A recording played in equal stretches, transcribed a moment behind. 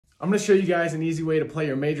I'm going to show you guys an easy way to play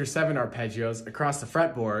your major 7 arpeggios across the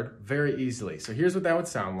fretboard very easily. So here's what that would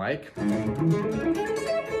sound like.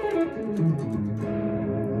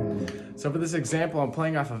 So for this example, I'm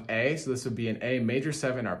playing off of A, so this would be an A major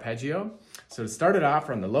 7 arpeggio. So to start it off,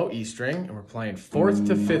 we're on the low E string, and we're playing 4th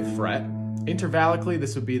to 5th fret. Intervallically,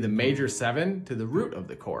 this would be the major 7 to the root of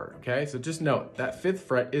the chord, okay? So just note, that 5th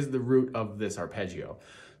fret is the root of this arpeggio.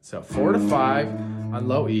 So 4 to 5 on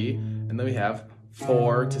low E, and then we have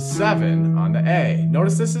 4 to 7 on the A.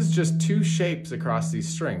 Notice this is just 2 shapes across these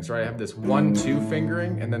strings, right? I have this 1-2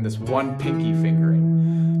 fingering and then this 1 pinky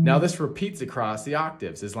fingering. Now this repeats across the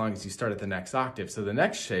octaves as long as you start at the next octave. So the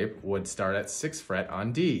next shape would start at 6th fret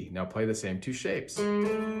on D. Now play the same 2 shapes.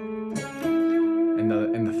 In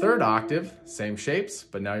the 3rd octave, same shapes,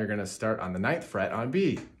 but now you're going to start on the 9th fret on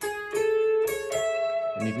B.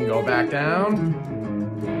 And you can go back down.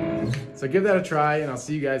 So give that a try, and I'll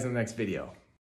see you guys in the next video.